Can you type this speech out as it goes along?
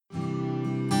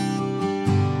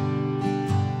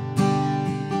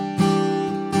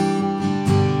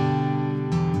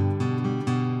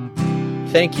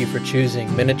Thank you for choosing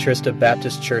Minnetrista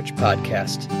Baptist Church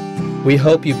podcast. We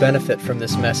hope you benefit from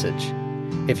this message.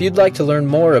 If you'd like to learn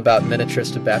more about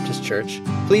Minnetrista Baptist Church,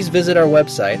 please visit our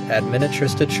website at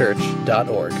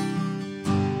minnetristachurch.org.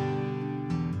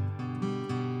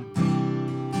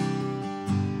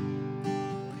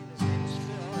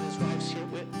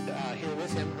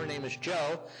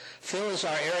 Phil is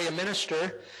our area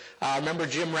minister. Remember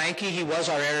Jim Ranke? He was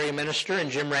our area minister, and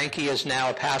Jim Ranke is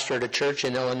now a pastor at a church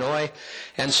in Illinois.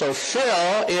 And so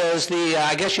Phil is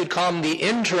I guess you'd call him the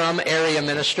interim area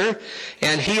minister,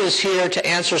 and he is here to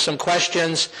answer some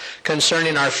questions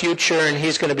concerning our future, and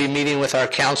he's going to be meeting with our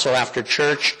council after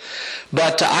church.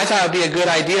 But I thought it would be a good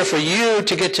idea for you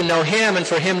to get to know him and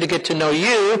for him to get to know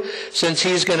you, since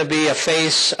he's going to be a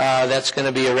face that's going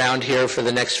to be around here for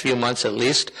the next few months at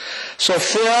least. So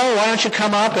Phil, why don't you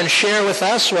come up and share with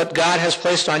us what God has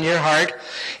placed on your heart.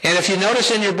 And if you notice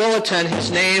in your bulletin,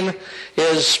 his name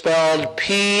is spelled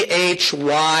P-H-Y-L.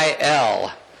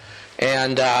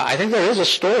 And I think there is a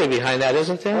story behind that,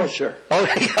 isn't there? Oh, sure. Oh,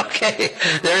 okay.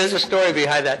 There is a story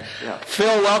behind that. Yeah.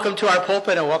 Phil, welcome to our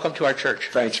pulpit and welcome to our church.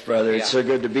 Thanks, brother. It's so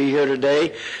good to be here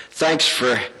today. Thanks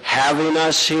for having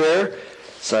us here.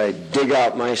 As I dig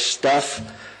out my stuff.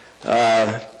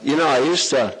 I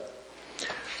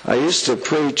used to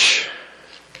preach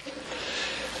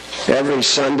every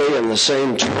Sunday in the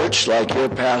same church like your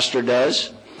pastor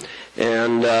does.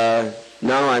 And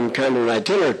now I'm kind of an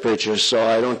itinerant preacher, so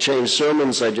I don't change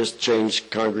sermons, I just change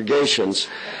congregations.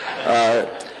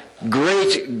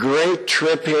 Great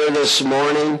trip here this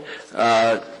morning.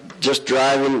 Just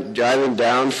driving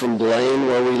down from Blaine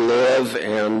where we live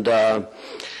and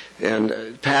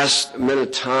past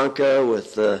Minnetonka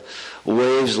with the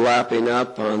waves lapping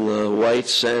up on the white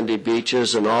sandy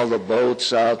beaches and all the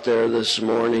boats out there this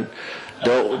morning.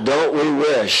 Don't we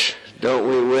wish? Don't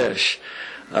we wish?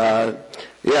 There's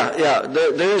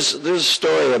a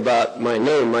story about my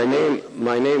name. My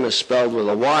name is spelled with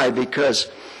a Y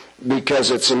because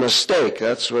it's a mistake.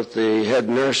 That's what the head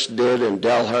nurse did in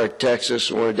Delhart, Texas,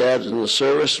 when our dad was in the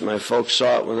service. My folks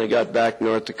saw it when they got back to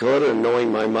North Dakota, and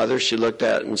knowing my mother, she looked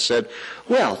at it and said,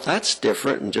 "Well, that's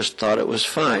different," and just thought it was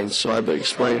fine. So I've been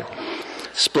explaining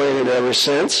it ever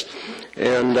since.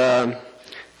 And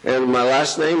my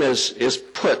last name is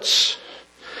Putz.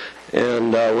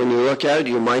 And when you look at it,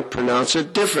 you might pronounce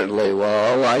it differently.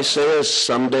 Well, all I say is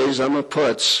some days I'm a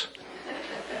Putz,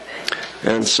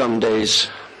 and some days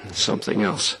something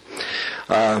else.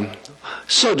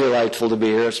 So delightful to be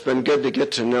here. It's been good to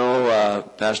get to know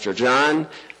Pastor John.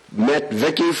 Met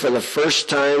Vicki for the first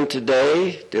time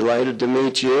today. Delighted to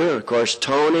meet you. And of course,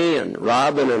 Tony and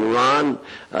Robin and Ron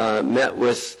met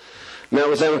with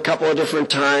them a couple of different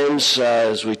times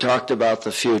as we talked about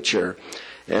the future.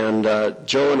 And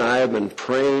Joe and I have been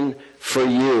praying for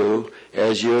you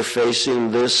as you're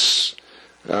facing this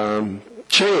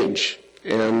change.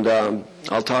 And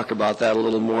I'll talk about that a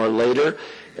little more later.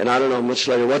 And I don't know much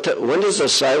later. When does the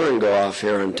siren go off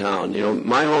here in town? You know,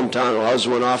 my hometown always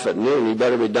went off at noon. You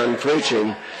better be done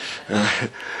preaching.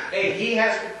 Hey, he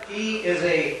is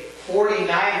a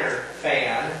 49er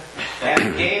fan,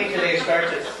 and the game today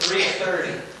starts at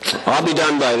 3:30. I'll be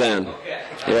done by then. Okay.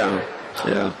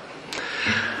 Yeah.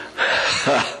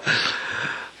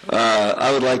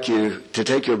 I would like you to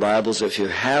take your Bibles if you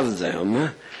have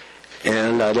them,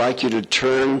 and I'd like you to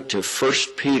turn to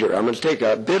 1 Peter. I'm going to take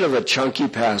a bit of a chunky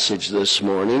passage this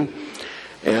morning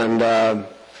and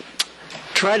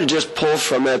try to just pull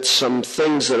from it some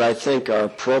things that I think are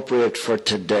appropriate for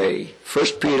today.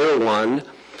 1 Peter 1,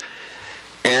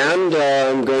 and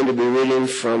I'm going to be reading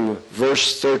from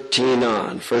verse 13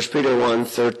 on. 1 Peter 1,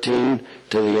 13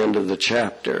 to the end of the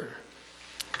chapter.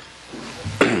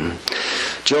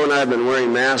 Joe and I have been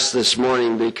wearing masks this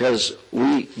morning because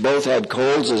we both had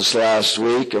colds this last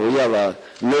week, and we have a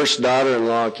nurse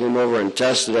daughter-in-law who came over and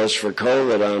tested us for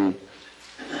COVID on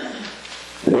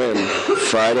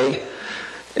Friday,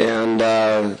 and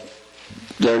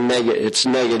it's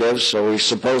negative, so we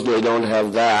supposedly don't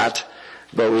have that.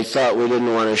 But we thought we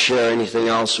didn't want to share anything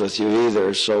else with you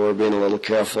either, so we're being a little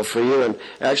careful for you, and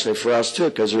actually for us too,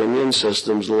 because your immune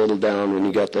system's a little down when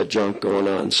you got that junk going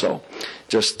on. So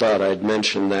just thought I'd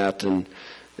mention that, and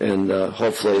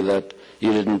hopefully that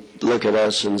you didn't look at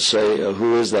us and say,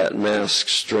 who is that masked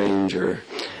stranger?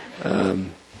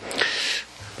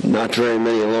 Not very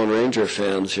many Lone Ranger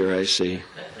fans here, I see.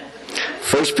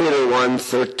 1 Peter 1,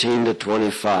 13 to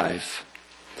 25.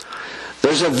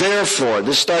 There's a therefore.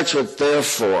 This starts with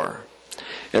therefore.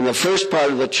 And the first part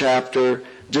of the chapter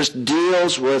just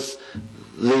deals with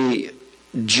the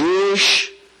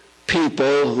Jewish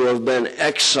people who have been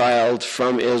exiled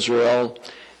from Israel,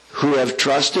 who have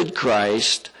trusted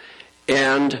Christ,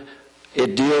 and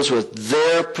it deals with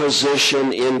their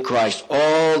position in Christ,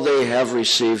 all they have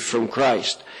received from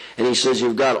Christ. And he says,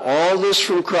 you've got all this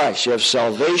from Christ. You have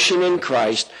salvation in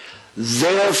Christ.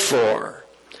 Therefore,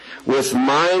 with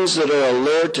minds that are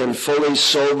alert and fully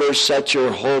sober, set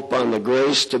your hope on the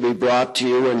grace to be brought to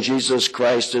you when Jesus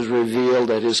Christ is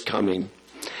revealed at his coming.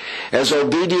 As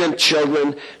obedient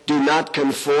children, do not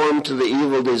conform to the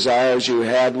evil desires you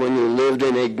had when you lived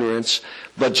in ignorance,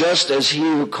 but just as he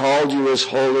who called you is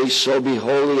holy, so be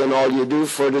holy in all you do,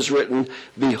 for it is written,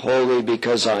 be holy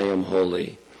because I am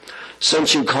holy.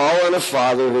 Since you call on a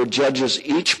Father who judges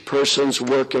each person's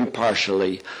work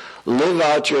impartially, live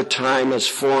out your time as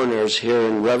foreigners here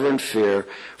in reverent fear,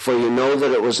 for you know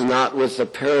that it was not with the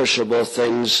perishable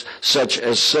things such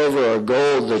as silver or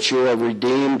gold that you are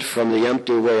redeemed from the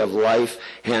empty way of life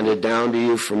handed down to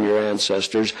you from your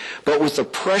ancestors, but with the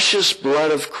precious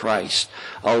blood of Christ,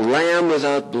 a lamb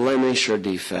without blemish or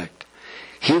defect.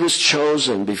 He was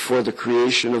chosen before the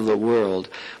creation of the world,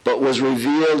 but was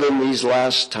revealed in these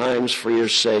last times for your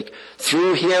sake.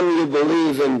 Through him you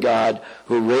believe in God,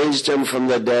 who raised him from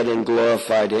the dead and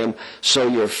glorified him, so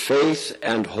your faith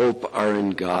and hope are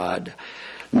in God.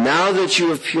 Now that you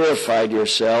have purified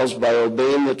yourselves by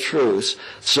obeying the truth,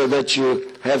 so that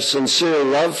you have sincere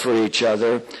love for each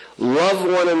other, love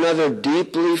one another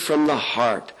deeply from the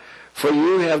heart. For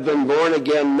you have been born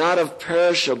again, not of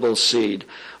perishable seed,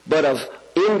 but of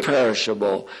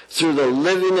imperishable, through the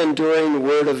living, enduring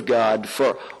Word of God.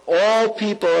 For all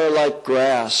people are like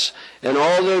grass, and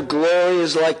all their glory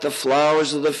is like the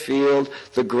flowers of the field.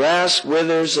 The grass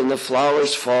withers and the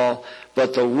flowers fall,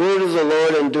 but the word of the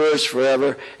Lord endures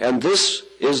forever. And this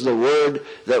is the word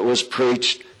that was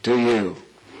preached to you.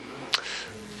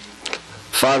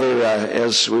 Father,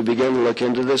 as we begin to look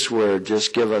into this word,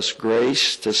 just give us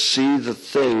grace to see the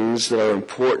things that are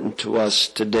important to us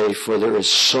today, for there is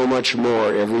so much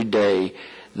more every day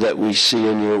that we see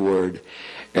in your word.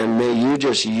 And may you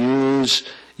just use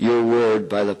your word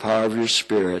by the power of your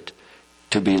Spirit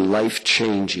to be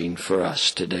life-changing for us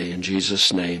today. In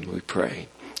Jesus' name we pray.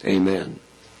 Amen.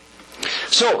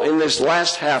 So, in this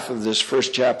last half of this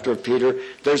first chapter of Peter,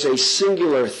 there's a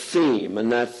singular theme,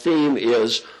 and that theme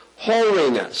is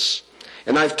holiness.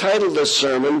 And I've titled this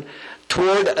sermon,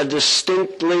 Toward a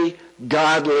Distinctly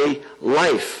Godly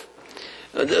Life.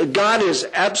 God is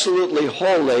absolutely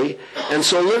holy, and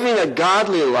so living a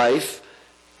godly life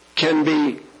can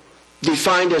be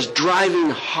defined as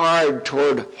driving hard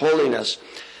toward holiness.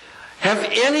 Have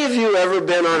any of you ever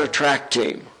been on a track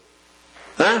team?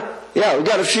 Huh? Yeah, we've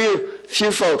got a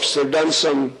few folks that have done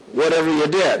some whatever you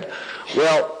did.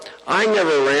 Well, I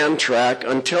never ran track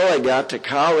until I got to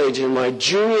college. In my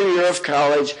junior year of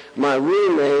college, my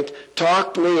roommate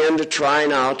talked me into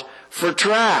trying out for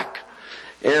track.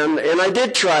 And I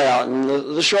did try out. And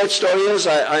the short story is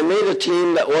I made a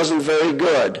team that wasn't very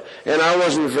good. And I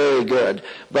wasn't very good.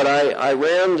 But I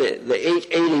ran the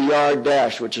 880-yard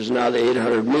dash, which is now the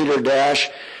 800-meter dash.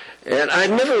 And I'd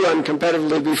never run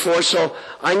competitively before, so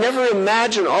I never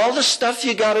imagined all the stuff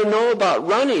you got to know about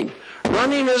running.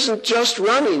 Running isn't just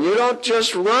running. You don't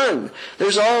just run.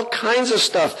 There's all kinds of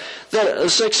stuff. That a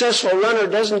successful runner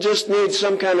doesn't just need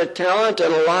some kind of talent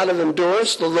and a lot of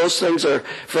endurance, though those things are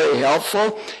very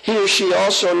helpful. He or she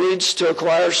also needs to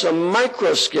acquire some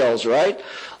micro skills, right?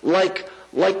 Like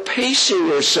pacing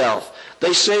yourself.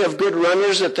 They say of good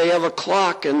runners that they have a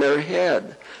clock in their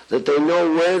head, that they know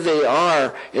where they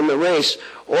are in the race.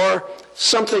 Or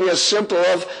something as simple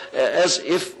as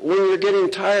if when you're getting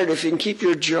tired, if you can keep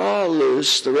your jaw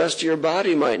loose, the rest of your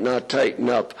body might not tighten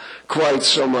up quite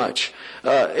so much.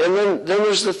 And then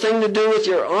there's the thing to do with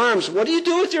your arms. What do you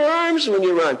do with your arms when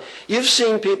you run? You've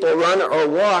seen people run or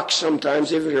walk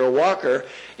sometimes, if you're a walker,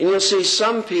 and you'll see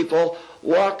some people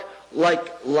walk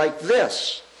like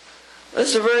this.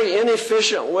 That's a very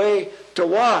inefficient way to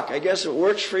walk. I guess it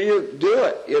works for you. Do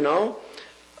it, you know.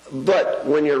 But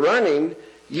when you're running,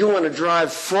 you want to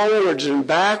drive forwards and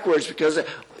backwards, because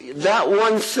that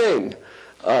one thing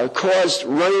caused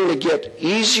running to get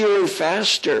easier and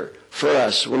faster for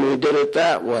us when we did it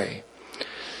that way.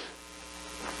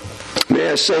 May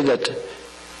I say that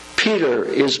Peter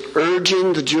is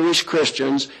urging the Jewish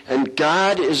Christians, and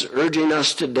God is urging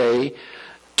us today,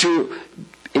 to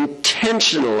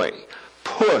intentionally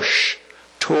push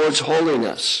towards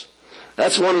holiness.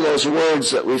 That's one of those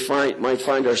words that we might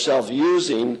find ourselves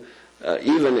using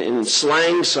even in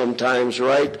slang sometimes,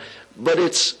 right? But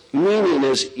its meaning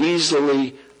is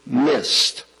easily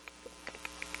missed.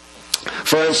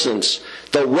 For instance,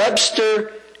 the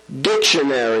Webster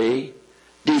Dictionary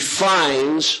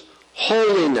defines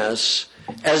holiness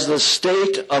as the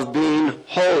state of being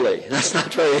holy. That's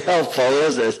not very helpful,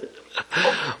 is it?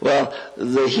 Well,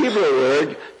 the Hebrew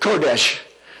word, kodesh,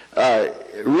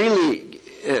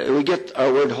 we get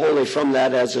our word holy from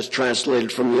that as it's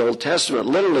translated from the Old Testament.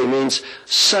 Literally means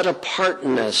set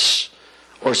apartness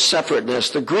or separateness.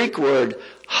 The Greek word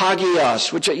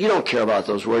hagios, which you don't care about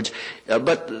those words,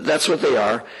 but that's what they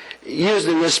are, used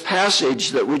in this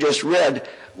passage that we just read,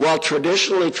 while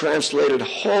traditionally translated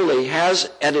holy, has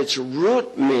at its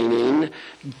root meaning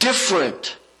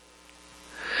different.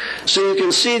 So you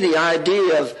can see the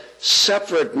idea of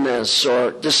separateness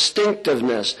or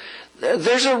distinctiveness.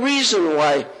 There's a reason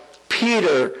why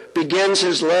Peter begins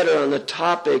his letter on the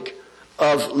topic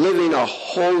of living a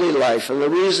holy life. And the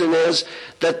reason is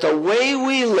that the way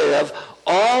we live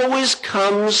always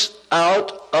comes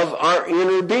out of our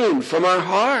inner being, from our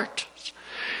heart.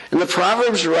 And the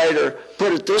Proverbs writer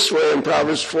put it this way in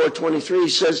Proverbs 4:23. He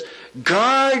says,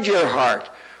 guard your heart,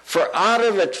 for out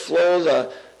of it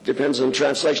flow depends on the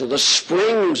translation, the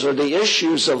springs or the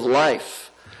issues of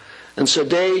life. And so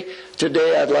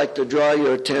today I'd like to draw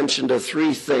your attention to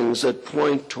three things that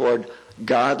point toward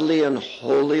godly and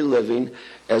holy living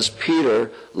as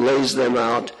Peter lays them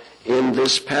out in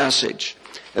this passage.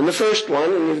 And the first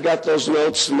one, and you've got those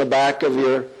notes in the back of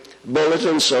your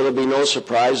bulletin, so there'll be no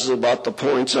surprises about the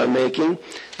points I'm making.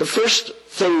 The first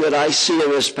thing that I see in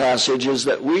this passage is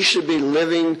that we should be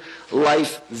living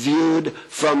life viewed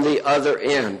from the other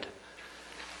end.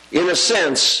 In a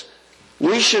sense,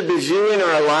 we should be viewing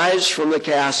our lives from the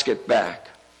casket back.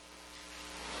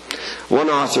 One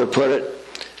author put it,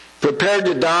 prepared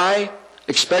to die,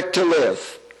 expect to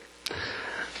live.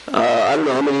 I don't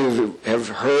know how many of you have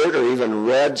heard or even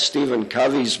read Stephen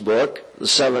Covey's book, The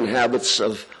 7 Habits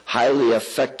of Highly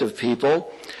Effective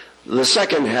People. The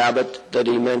second habit that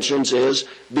he mentions is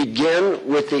begin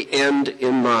with the end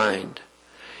in mind.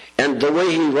 And the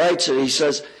way he writes it, he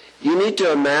says, you need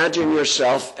to imagine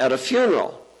yourself at a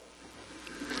funeral.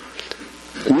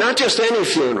 Not just any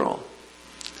funeral.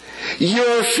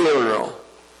 Your funeral.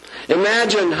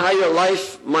 Imagine how your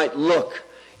life might look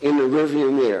in the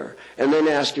rearview mirror. And then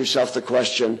ask yourself the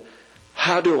question,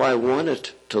 how do I want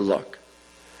it to look?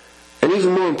 And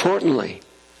even more importantly,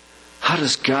 how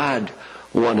does God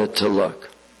want it to look?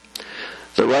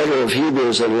 The writer of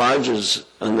Hebrews enlarges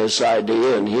on this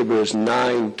idea in Hebrews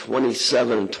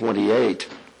 9:27 and 28.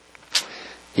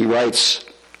 He writes,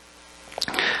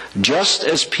 just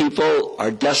as people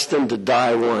are destined to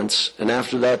die once, and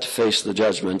after that to face the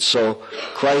judgment, so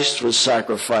Christ was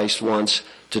sacrificed once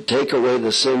to take away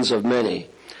the sins of many.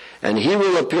 And he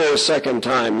will appear a second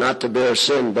time, not to bear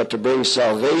sin, but to bring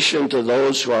salvation to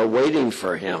those who are waiting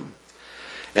for him.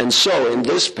 And so, in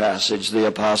this passage, the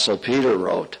Apostle Peter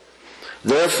wrote,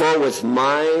 therefore, with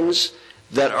minds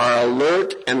that are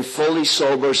alert and fully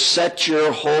sober, set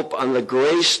your hope on the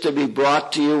grace to be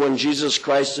brought to you when Jesus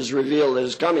Christ is revealed that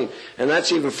is coming. And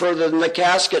that's even further than the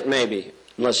casket, maybe,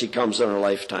 unless he comes in our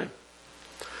lifetime.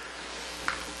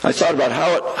 I thought about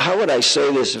how would I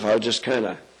say this if I was just kind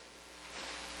of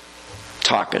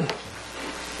talking.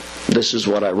 This is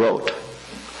what I wrote.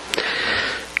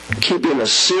 Keeping a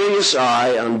serious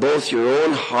eye on both your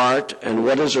own heart and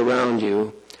what is around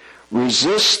you,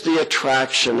 resist the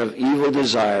attraction of evil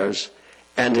desires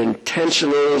and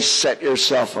intentionally set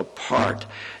yourself apart,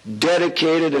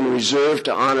 dedicated and reserved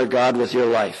to honor God with your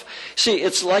life. See,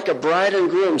 it's like a bride and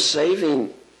groom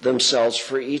saving themselves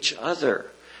for each other.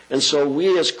 And so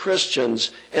we as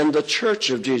Christians and the Church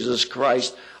of Jesus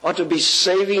Christ ought to be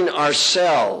saving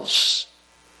ourselves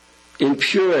in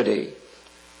purity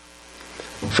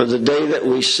for the day that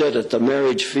we sit at the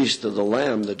marriage feast of the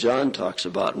Lamb that John talks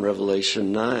about in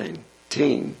Revelation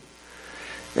 19.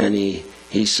 And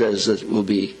he says that we'll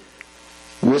be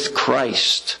with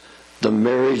Christ. The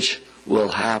marriage will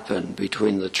happen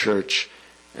between the church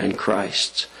and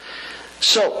Christ.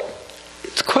 So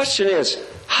the question is,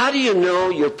 how do you know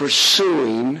you're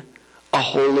pursuing a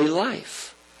holy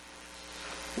life?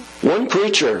 One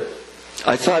preacher,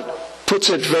 I thought, puts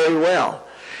it very well.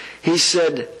 He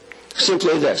said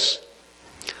simply this,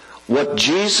 what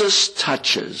Jesus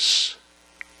touches,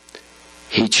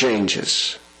 he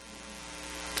changes.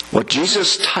 What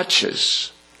Jesus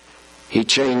touches, he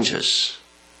changes.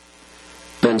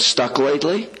 Been stuck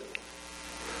lately?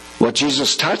 What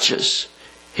Jesus touches,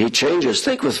 he changes.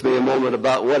 Think with me a moment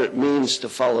about what it means to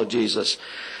follow Jesus.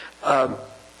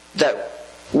 That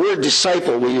word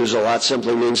disciple we use a lot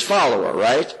simply means follower,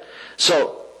 right?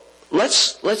 So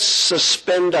let's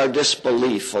suspend our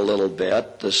disbelief a little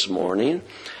bit this morning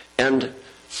and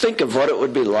think of what it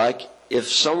would be like if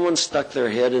someone stuck their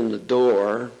head in the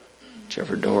door,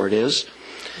 whichever door it is,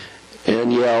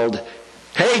 and yelled,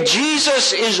 "Hey,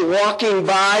 Jesus is walking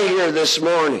by here this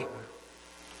morning."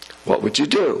 What would you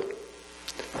do?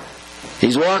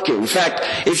 He's walking. In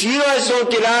fact, if you guys don't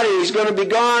get out of here, he's going to be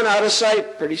gone, out of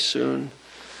sight pretty soon.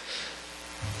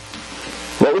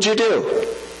 What would you do?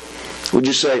 Would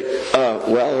you say,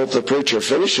 well, hope the preacher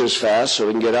finishes fast so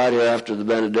we can get out of here after the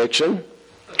benediction?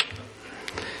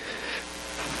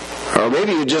 Or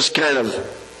maybe you just kind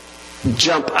of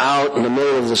jump out in the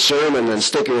middle of the sermon and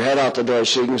stick your head out the door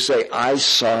so you can say, I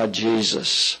saw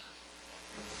Jesus.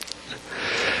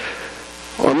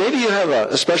 Or maybe you have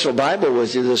a special Bible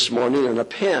with you this morning and a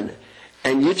pen,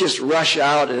 and you just rush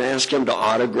out and ask him to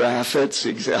autograph it. So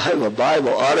you say, I have a Bible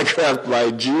autographed by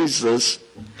Jesus.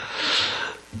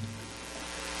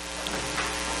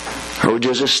 Or would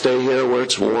you just stay here where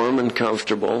it's warm and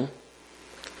comfortable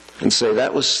and say,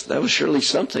 that was surely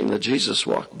something that Jesus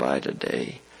walked by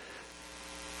today?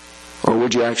 Or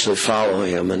would you actually follow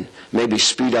him and maybe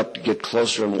speed up to get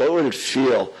closer? And what would it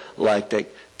feel like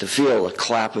to feel a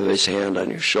clap of his hand on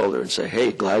your shoulder and say,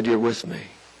 hey, glad you're with me?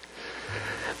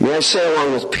 May I say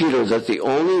along with Peter that the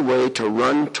only way to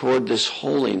run toward this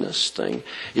holiness thing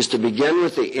is to begin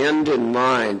with the end in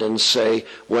mind and say,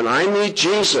 when I meet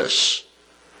Jesus,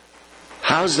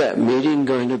 how's that meeting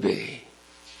going to be?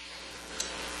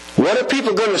 What are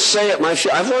people going to say at my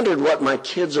funeral? I've wondered what my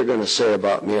kids are going to say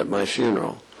about me at my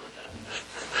funeral.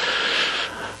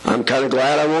 I'm kind of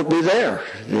glad I won't be there.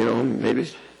 Maybe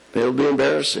it'll be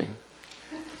embarrassing.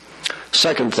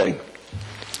 Second thing,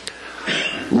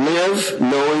 live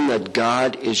knowing that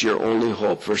God is your only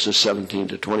hope, verses 17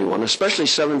 to 21, especially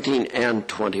 17 and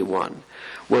 21,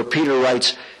 where Peter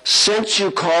writes, since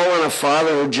you call on a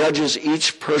Father who judges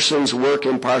each person's work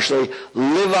impartially,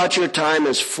 live out your time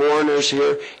as foreigners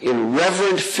here in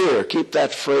reverent fear. Keep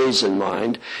that phrase in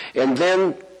mind. And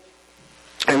then,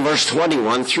 in verse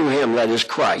 21, through him, that is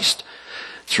Christ,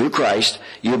 through Christ,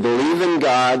 you believe in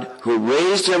God who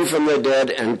raised him from the dead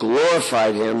and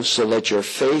glorified him so that your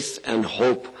faith and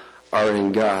hope are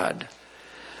in God.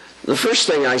 The first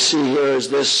thing I see here is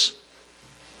this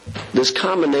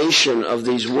combination of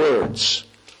these words,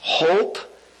 hope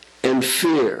and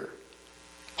fear.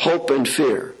 Hope and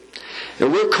fear.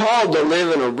 And we're called to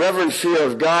live in a reverent fear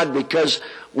of God because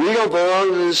we don't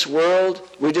belong to this world,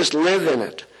 we just live in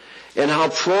it. And how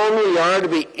prone we are to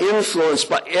be influenced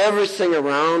by everything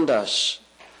around us.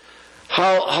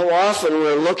 How often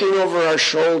we're looking over our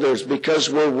shoulders because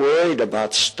we're worried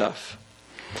about stuff.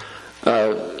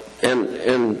 And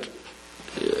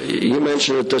you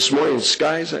mentioned it this morning.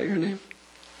 Sky, is that your name?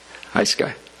 Hi,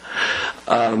 Sky.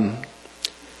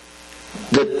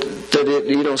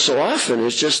 So often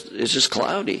it's just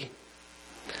cloudy.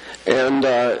 And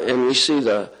we see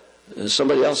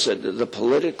somebody else said the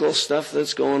political stuff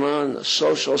that's going on, the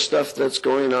social stuff that's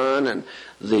going on, and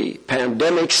the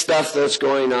pandemic stuff that's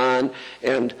going on,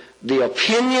 and the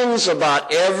opinions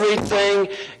about everything.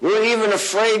 We're even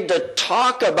afraid to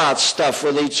talk about stuff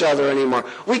with each other anymore.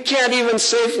 We can't even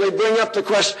safely bring up the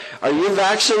question, are you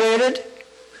vaccinated?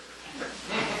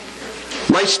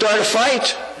 Might start a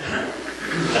fight.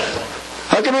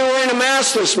 How come you're wearing a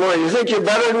mask this morning? You think you're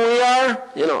better than we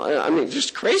are?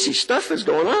 Just crazy stuff is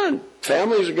going on.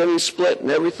 Families are getting split and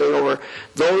everything over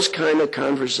those kind of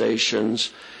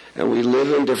conversations. And we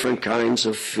live in different kinds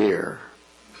of fear.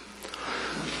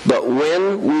 But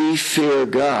when we fear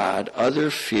God, other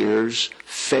fears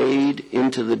fade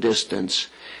into the distance.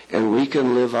 And we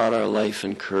can live out our life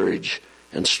in courage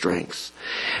and strength.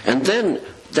 And then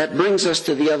that brings us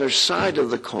to the other side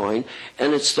of the coin.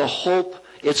 And it's the hope.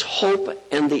 It's hope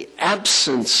and the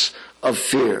absence of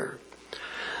fear.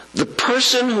 The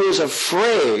person who is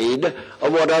afraid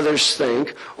of what others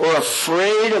think or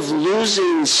afraid of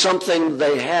losing something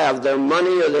they have, their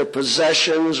money or their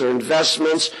possessions or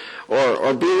investments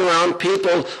or being around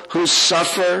people who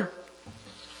suffer,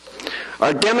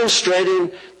 are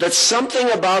demonstrating that something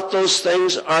about those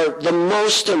things are the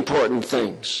most important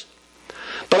things.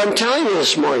 But I'm telling you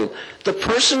this morning, the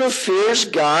person who fears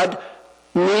God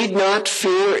need not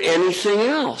fear anything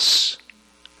else.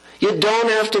 You don't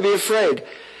have to be afraid.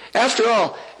 After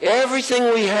all,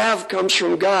 everything we have comes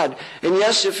from God. And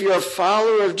yes, if you're a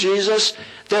follower of Jesus,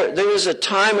 there is a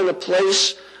time and a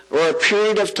place or a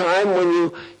period of time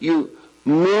when you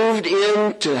moved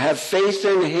in to have faith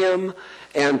in him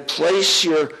and place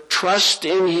your trust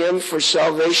in him for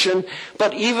salvation.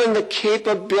 But even the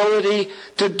capability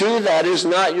to do that is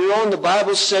not your own. The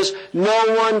Bible says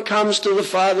no one comes to the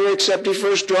Father except he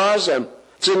first draws them.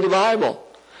 It's in the Bible.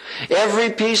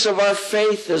 Every piece of our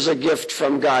faith is a gift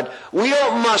from God. We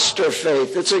don't muster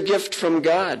faith. It's a gift from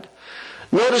God.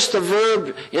 Notice the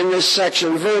verb in this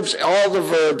section. Verbs, all the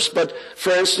verbs. But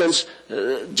for instance,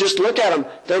 just look at them.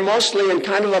 They're mostly in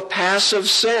kind of a passive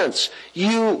sense.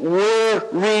 You were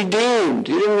redeemed.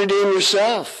 You didn't redeem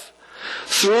yourself.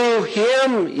 Through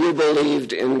him you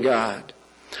believed in God.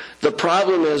 The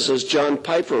problem is, as John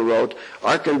Piper wrote,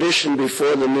 our condition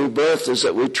before the new birth is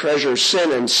that we treasure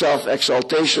sin and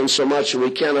self-exaltation so much that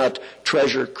we cannot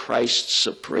treasure Christ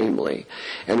supremely.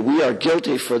 And we are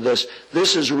guilty for this.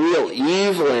 This is real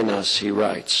evil in us, he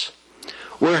writes.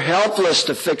 We're helpless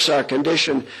to fix our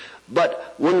condition,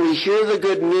 but when we hear the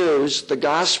good news, the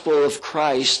gospel of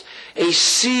Christ, a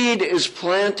seed is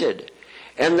planted.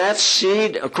 And that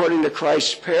seed, according to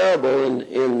Christ's parable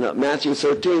in Matthew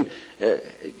 13,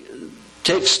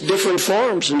 takes different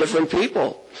forms in different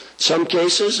people. Some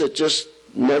cases it just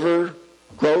never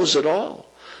grows at all.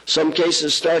 Some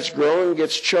cases starts growing and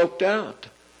gets choked out.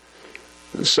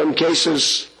 In some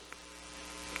cases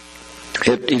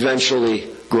it eventually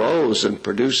grows and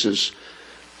produces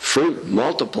fruit,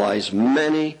 multiplies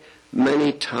many,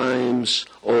 many times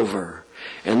over.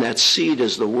 And that seed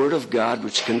is the Word of God,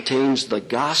 which contains the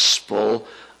gospel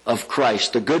of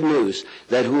Christ, the good news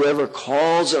that whoever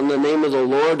calls on the name of the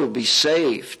Lord will be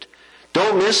saved.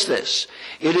 Don't miss this.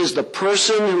 It is the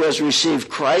person who has received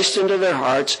Christ into their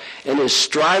hearts and is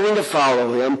striving to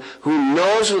follow him, who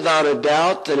knows without a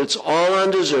doubt that it's all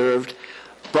undeserved.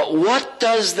 But what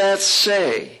does that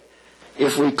say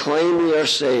if we claim we are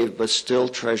saved but still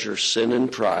treasure sin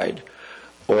and pride,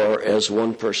 or as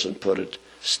one person put it,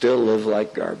 still live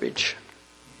like garbage?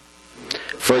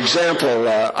 For example,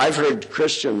 I've heard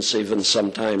Christians even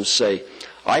sometimes say,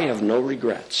 I have no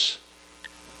regrets.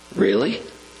 Really?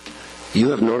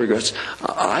 You have no regrets?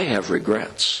 I have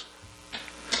regrets.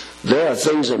 There are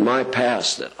things in my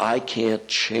past that I can't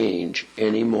change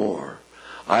anymore.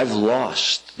 I've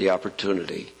lost the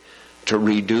opportunity to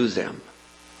redo them.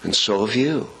 And so have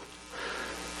you.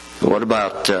 What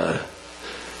about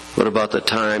the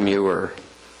time you were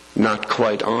not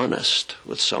quite honest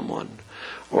with someone?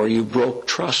 Or you broke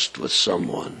trust with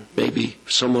someone, maybe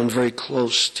someone very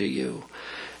close to you,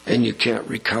 and you can't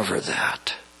recover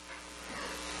that.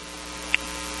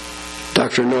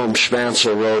 Dr. Noam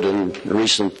Schmanzer wrote in a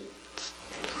recent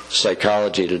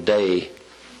Psychology Today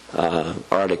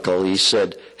article, he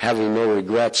said, having no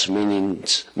regrets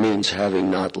means having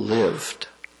not lived.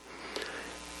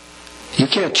 You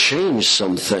can't change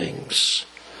some things.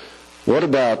 What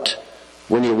about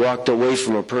when you walked away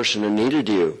from a person who needed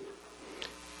you,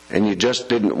 and you just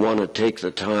didn't want to take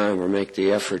the time or make the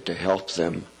effort to help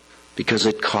them because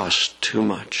it cost too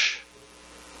much?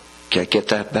 Can't get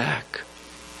that back.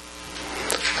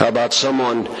 How about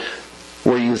someone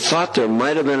where you thought there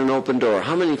might have been an open door?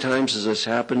 How many times has this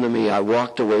happened to me? I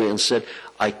walked away and said,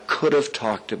 I could have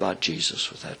talked about Jesus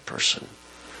with that person,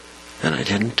 and I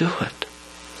didn't do it.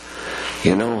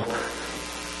 You know,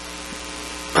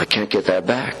 I can't get that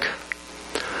back.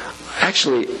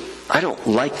 Actually, I don't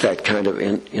like that kind of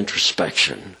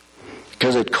introspection,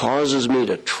 because it causes me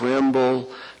to tremble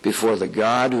before the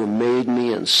God who made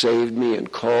me and saved me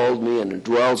and called me and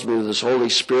indwells me with His Holy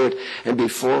Spirit, and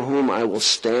before whom I will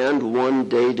stand one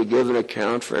day to give an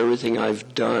account for everything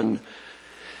I've done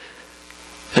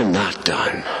and not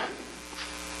done.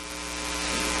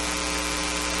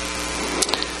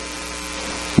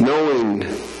 Knowing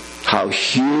how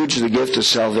huge the gift of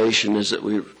salvation is that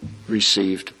we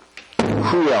received,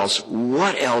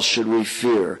 what else should we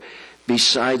fear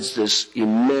besides this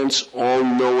immense,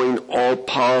 all-knowing,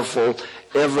 all-powerful,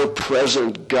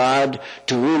 ever-present God,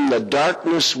 to whom the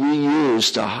darkness we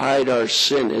use to hide our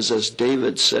sin is, as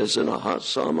David says in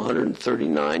Psalm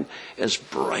 139, as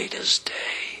bright as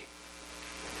day?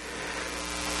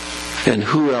 And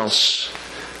who else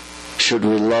should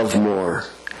we love more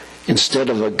instead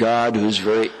of a God whose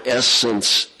very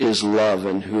essence is love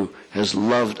and who has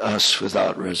loved us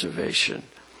without reservation?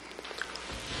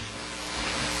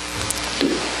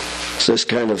 Does this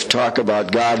kind of talk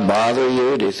about God bother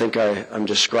you? Do you think I'm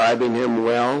describing Him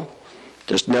well?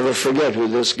 Just never forget who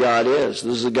this God is.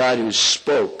 This is the God who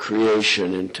spoke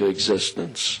creation into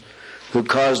existence, who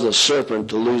caused the serpent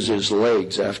to lose his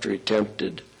legs after he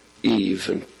tempted Eve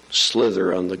and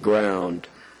slither on the ground,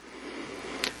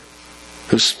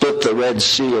 who split the Red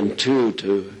Sea in two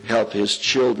to help His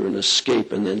children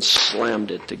escape and then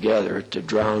slammed it together to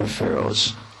drown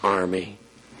Pharaoh's army,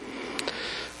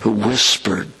 who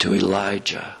whispered to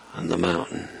Elijah on the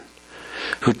mountain,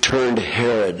 who turned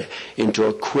Herod into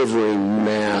a quivering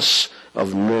mass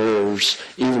of nerves,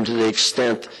 even to the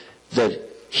extent that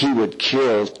he would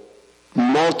kill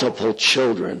multiple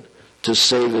children to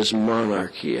save his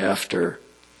monarchy after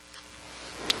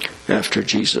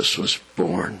Jesus was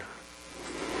born,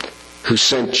 who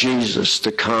sent Jesus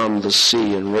to calm the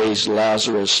sea and raise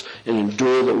Lazarus and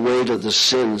endure the weight of the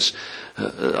sins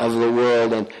of the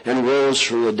world, and rose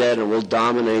from the dead and will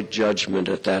dominate judgment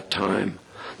at that time.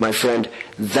 my friend,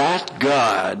 that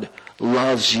God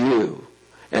loves you,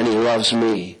 and He loves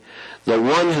me. The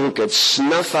one who could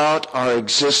snuff out our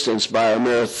existence by a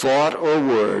mere thought or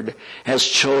word has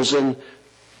chosen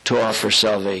to offer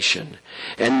salvation.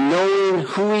 And knowing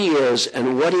who He is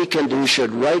and what He can do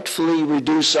should rightfully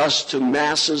reduce us to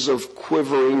masses of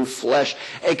quivering flesh,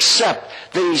 except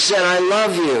that He said, I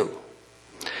love you.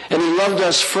 And He loved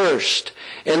us first.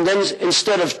 And then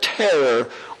instead of terror,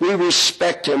 we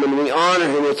respect Him and we honor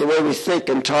Him with the way we think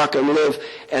and talk and live.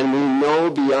 And we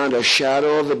know beyond a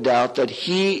shadow of a doubt that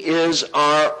He is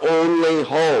our only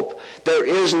hope. There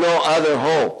is no other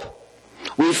hope.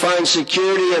 We find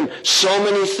security in so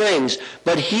many things,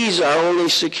 but He's our only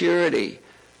security.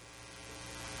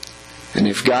 And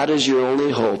if God is your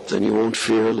only hope, then you won't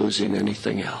fear losing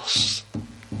anything else.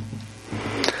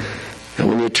 And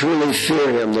when you truly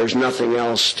fear Him, there's nothing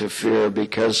else to fear,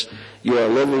 because you are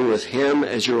living with Him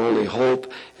as your only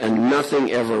hope, and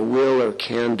nothing ever will or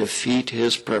can defeat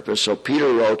His purpose. So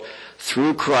Peter wrote,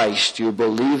 through Christ you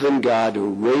believe in God who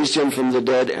raised Him from the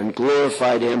dead and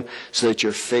glorified Him, so that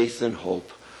your faith and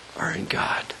hope are in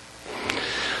God.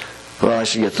 Well, I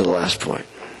should get to the last point.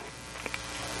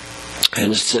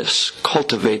 And it's this: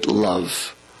 cultivate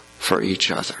love for each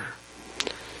other.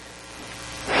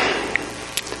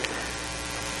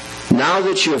 Now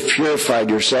that you have purified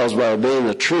yourselves by obeying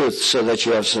the truth, so that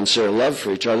you have sincere love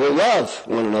for each other, love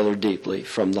one another deeply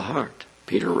from the heart,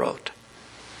 Peter wrote.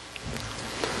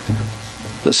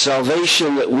 The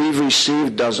salvation that we've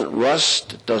received doesn't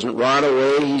rust, it doesn't rot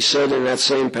away, he said in that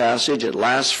same passage. It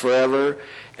lasts forever.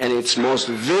 And its most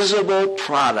visible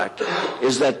product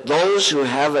is that those who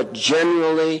have it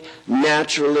genuinely,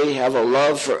 naturally have a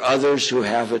love for others who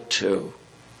have it too.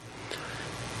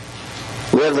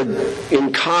 We have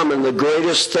in common the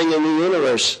greatest thing in the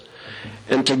universe.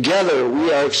 And together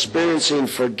we are experiencing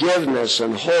forgiveness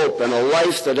and hope and a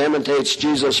life that imitates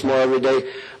Jesus more every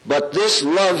day. But this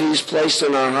love He's placed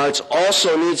in our hearts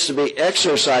also needs to be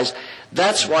exercised.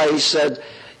 That's why He said,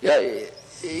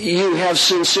 you have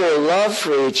sincere love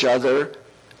for each other.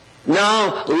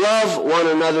 Now love one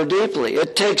another deeply.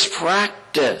 It takes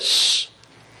practice.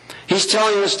 He's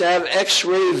telling us to have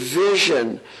X-ray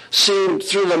vision, seeing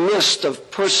through the mist of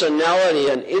personality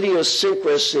and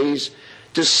idiosyncrasies,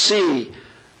 to see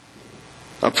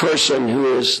a person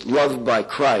who is loved by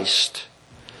Christ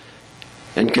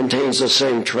and contains the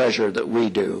same treasure that we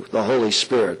do, the Holy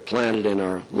Spirit planted in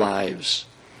our lives.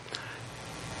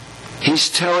 He's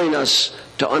telling us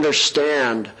to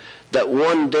understand that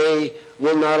one day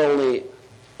we'll not only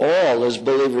all as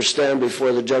believers stand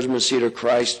before the judgment seat of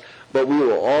Christ, but we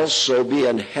will also be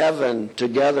in heaven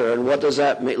together. And what does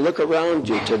that mean? Look around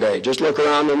you today. Just look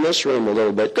around in this room a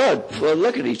little bit. Good. Well,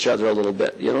 look at each other a little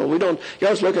bit. You know, you're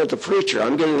always looking at the preacher.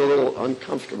 I'm getting a little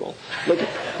uncomfortable.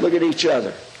 Look at each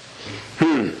other.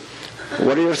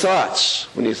 What are your thoughts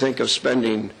when you think of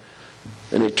spending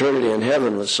an eternity in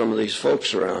heaven with some of these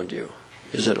folks around you?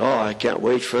 Is it, oh, I can't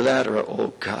wait for that? Or,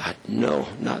 oh, God, no,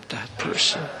 not that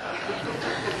person.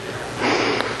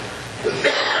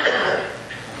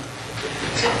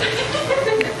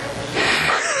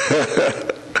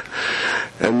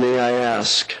 And may I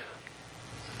ask,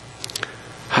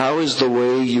 how is the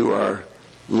way you are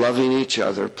loving each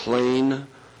other playing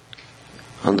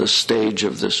on the stage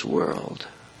of this world?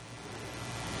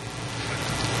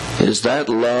 Is that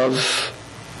love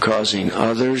causing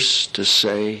others to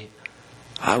say,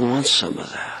 I want some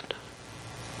of that?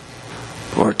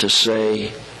 Or to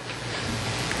say,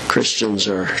 Christians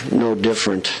are no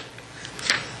different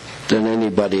than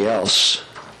anybody else?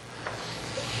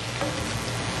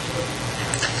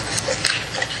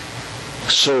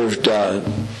 Served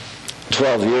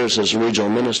 12 years as a regional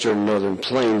minister in the Northern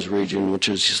Plains region, which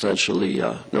is essentially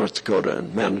North Dakota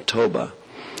and Manitoba.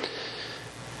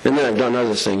 And then I've done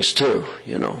other things too,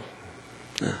 you know.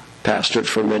 Pastored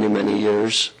for many, many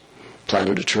years.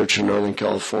 Planted a church in Northern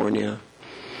California.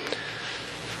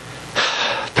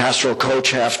 Pastoral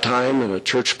coach half-time in a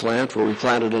church plant where we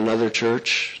planted another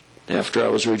church after I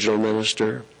was regional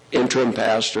minister. Interim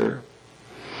pastor.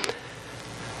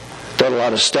 Done a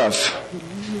lot of stuff.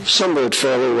 Some of it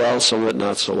fairly well, some of it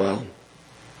not so well.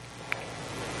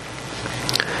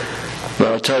 But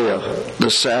I'll tell you,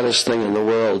 the saddest thing in the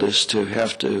world is to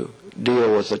have to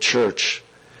deal with a church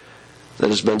that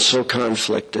has been so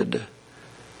conflicted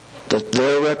that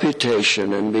their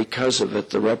reputation, and because of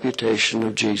it, the reputation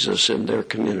of Jesus in their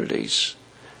communities,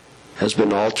 has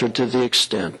been altered to the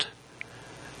extent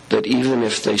that even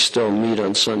if they still meet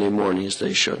on Sunday mornings,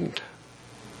 they shouldn't.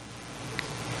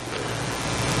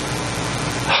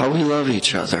 How we love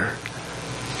each other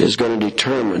is going to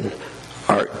determine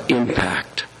our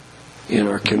impact in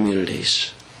our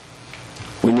communities.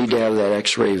 We need to have that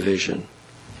X-ray vision.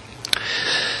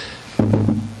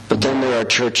 But then there are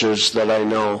churches that I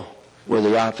know where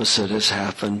the opposite has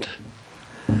happened.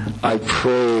 I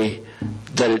pray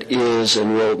that it is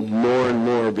and will more and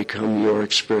more become your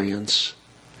experience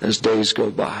as days go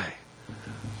by,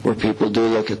 where people do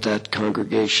look at that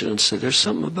congregation and say, there's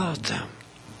something about them.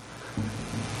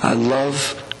 I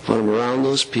love when I'm around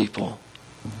those people.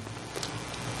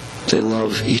 They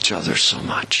love each other so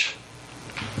much.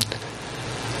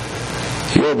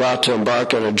 You're about to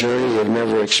embark on a journey you've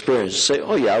never experienced. Say,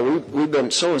 oh yeah, we've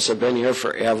been, so-and-so been here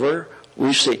forever.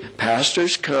 We see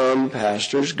pastors come,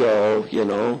 pastors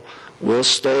go, We'll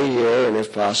stay here, and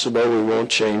if possible, we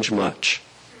won't change much.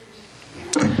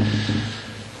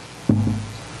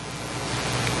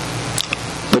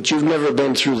 But you've never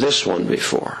been through this one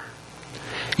before.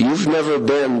 You've never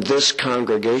been this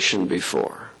congregation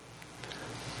before.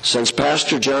 Since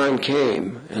Pastor John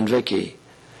came, and Vicki,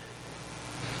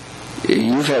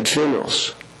 you've had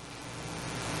funerals.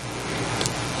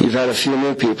 You've had a few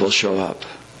new people show up.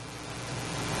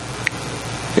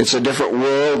 It's a different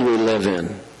world we live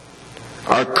in.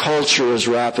 Our culture is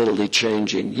rapidly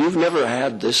changing. You've never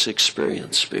had this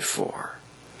experience before.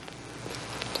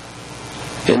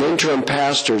 An interim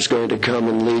pastor is going to come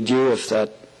and lead you if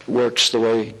that works the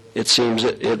way it seems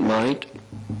it might.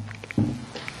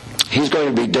 He's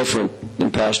going to be different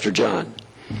than Pastor John.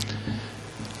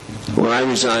 When I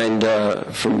resigned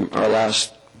from our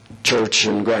last church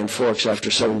in Grand Forks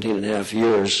after 17 and a half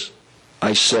years,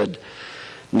 I said,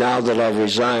 now that I've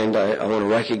resigned, I want to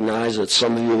recognize that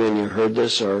some of you, when you heard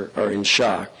this, are in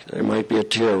shock. There might be a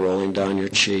tear rolling down your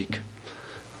cheek.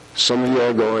 Some of you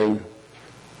are going,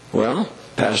 well,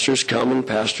 pastors come and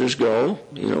pastors go.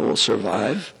 We'll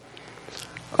survive.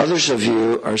 Others of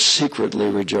you are secretly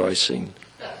rejoicing.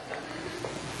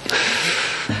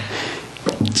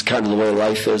 It's kind of the way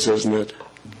life is, isn't it?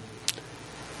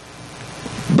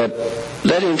 But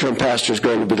that interim pastor is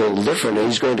going to be a little different, and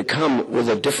he's going to come with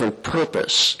a different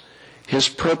purpose. His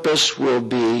purpose will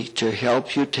be to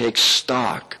help you take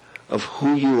stock of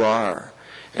who you are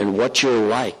and what you're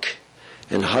like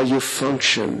and how you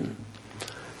function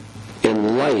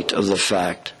in light of the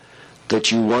fact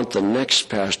that you want the next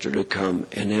pastor to come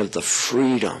and have the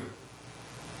freedom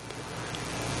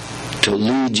to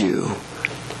lead you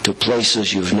to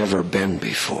places you've never been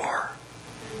before.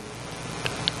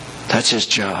 That's his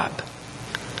job.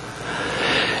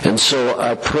 And so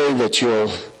I pray that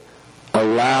you'll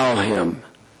allow him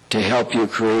to help you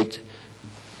create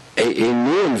a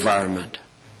new environment.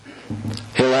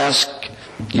 He'll ask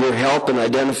your help in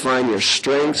identifying your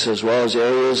strengths as well as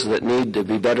areas that need to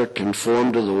be better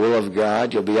conformed to the will of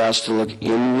God. You'll be asked to look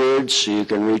inward so you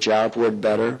can reach outward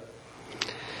better.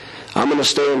 I'm going to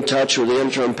stay in touch with the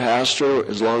interim pastor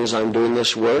as long as I'm doing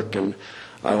this work, and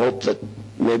I hope that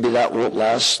maybe that won't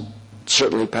last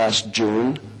certainly past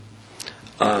June.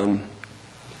 And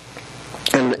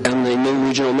the new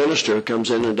regional minister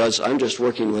comes in and does, I'm just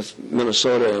working with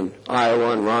Minnesota and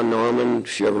Iowa, and Ron Norman,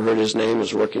 if you ever heard his name,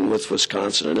 is working with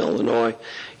Wisconsin and Illinois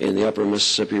in the upper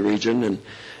Mississippi region.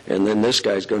 And then this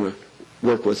guy's going to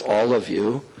work with all of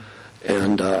you,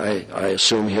 and I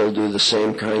assume he'll do the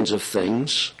same kinds of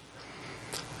things.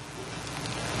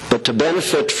 But to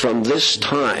benefit from this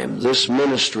time, this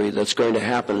ministry that's going to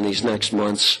happen in these next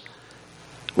months,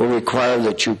 will require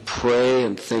that you pray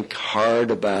and think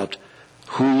hard about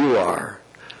who you are,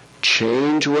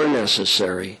 change where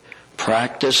necessary,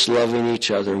 practice loving each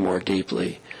other more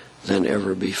deeply than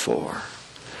ever before.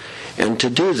 And to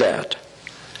do that,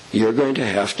 you're going to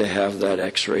have that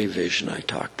X-ray vision I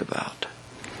talked about.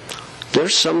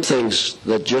 There's some things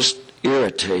that just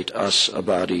irritate us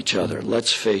about each other.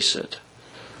 Let's face it.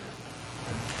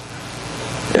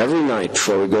 Every night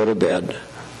before we go to bed,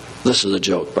 this is a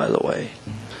joke, by the way,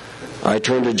 I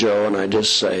turn to Joe and I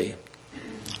just say,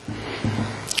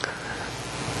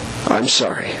 I'm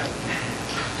sorry.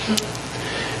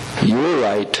 You were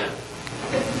right,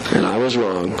 and I was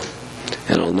wrong,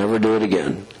 and I'll never do it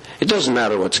again. It doesn't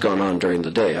matter what's going on during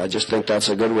the day. I just think that's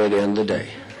a good way to end the day.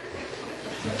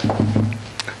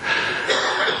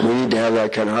 We need to have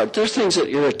that kind of heart. There's things that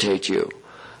irritate you.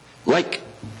 Like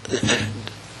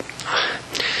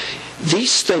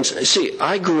these things. See,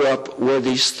 I grew up where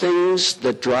these things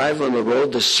that drive on the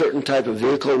road, this certain type of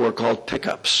vehicle, were called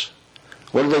pickups.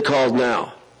 What are they called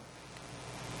now?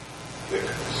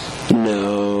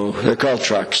 No, they're called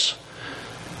trucks.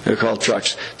 They're called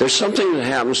trucks. There's something that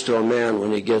happens to a man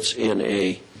when he gets in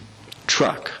a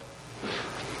truck.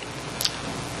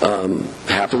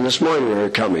 Happened this morning when we were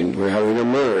coming. We were having to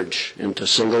merge into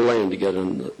single lane to get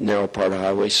in the narrow part of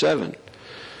Highway 7.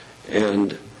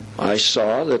 And I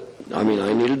saw that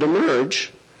I needed to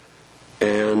merge,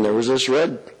 and there was this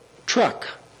red truck.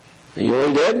 And you know what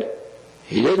he did?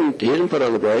 He didn't put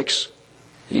on the brakes.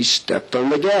 He stepped on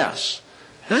the gas.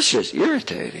 That's just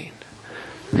irritating.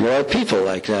 There are people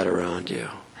like that around you.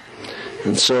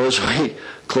 And so as we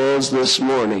close this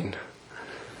morning,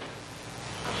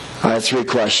 I have 3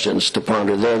 questions to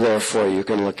ponder. They're there for you. You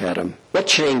can look at them. What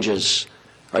changes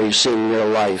are you seeing in your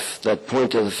life that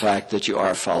point to the fact that you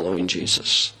are following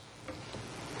Jesus?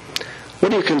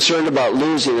 What are you concerned about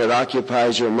losing that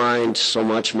occupies your mind so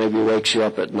much, maybe wakes you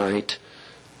up at night?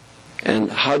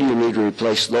 And how do you need to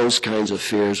replace those kinds of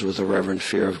fears with a reverent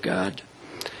fear of God?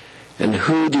 And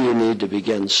who do you need to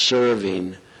begin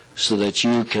serving so that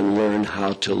you can learn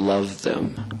how to love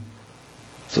them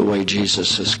the way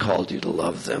Jesus has called you to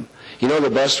love them? You know the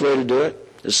best way to do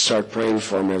it is start praying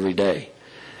for them every day.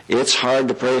 It's hard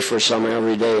to pray for someone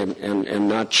every day and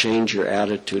not change your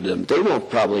attitude to them. They won't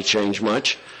probably change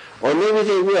much, or maybe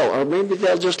they will, or maybe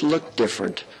they'll just look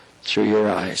different through your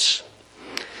eyes.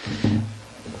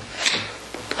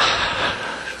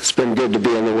 It's been good to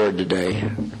be in the Word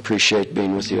today. Appreciate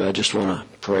being with you. I just want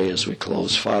to pray as we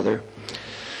close. Father,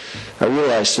 I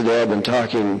realize today I've been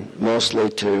talking mostly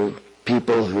to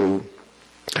people who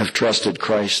have trusted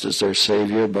Christ as their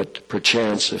Savior, but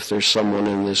perchance if there's someone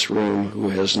in this room who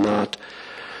has not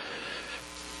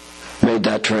made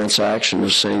that transaction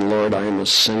of saying, Lord, I am a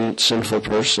sinful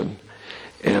person,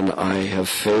 and I have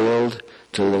failed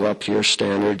to live up to your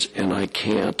standards, and I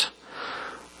can't,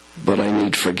 but I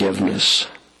need forgiveness.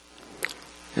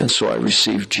 And so I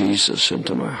receive Jesus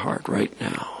into my heart right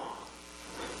now.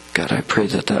 God, I pray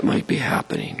that that might be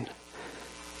happening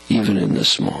even in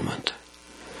this moment.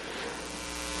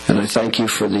 And I thank you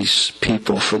for these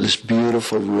people, for this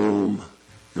beautiful room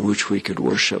in which we could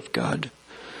worship God.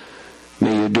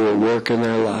 May you do a work in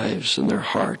their lives and their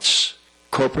hearts,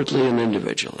 corporately and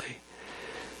individually,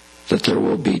 that there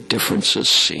will be differences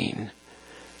seen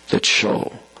that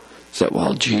show that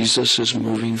while Jesus is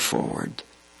moving forward,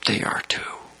 they are too.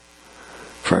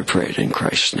 For I pray it in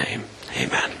Christ's name.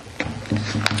 Amen.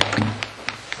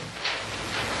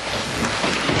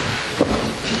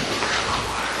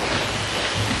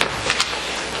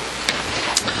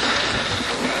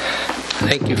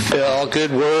 Thank you, Phil.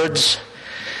 Good words.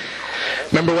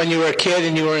 Remember when you were a kid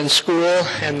and you were in school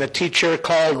and the teacher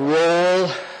called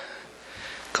roll,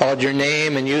 called your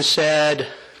name, and you said,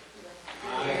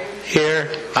 here,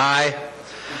 I.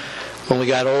 When we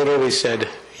got older, we said,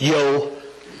 yo.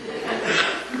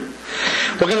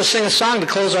 We're going to sing a song to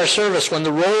close our service. When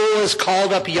the roll is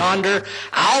called up yonder,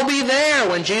 I'll be there.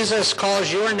 When Jesus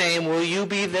calls your name, will you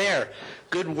be there?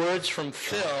 Good words from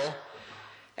Phil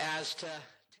as to...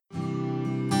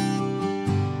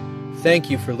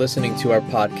 Thank you for listening to our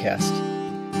podcast.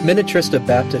 Minnetrista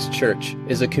Baptist Church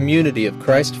is a community of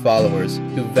Christ followers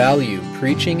who value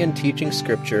preaching and teaching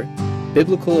Scripture,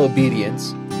 biblical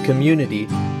obedience, community,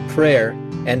 prayer,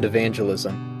 and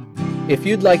evangelism. If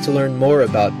you'd like to learn more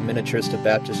about Minnetrista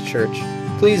Baptist Church,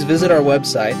 please visit our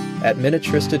website at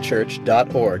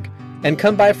minnetristachurch.org and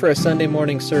come by for a Sunday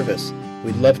morning service.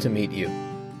 We'd love to meet you.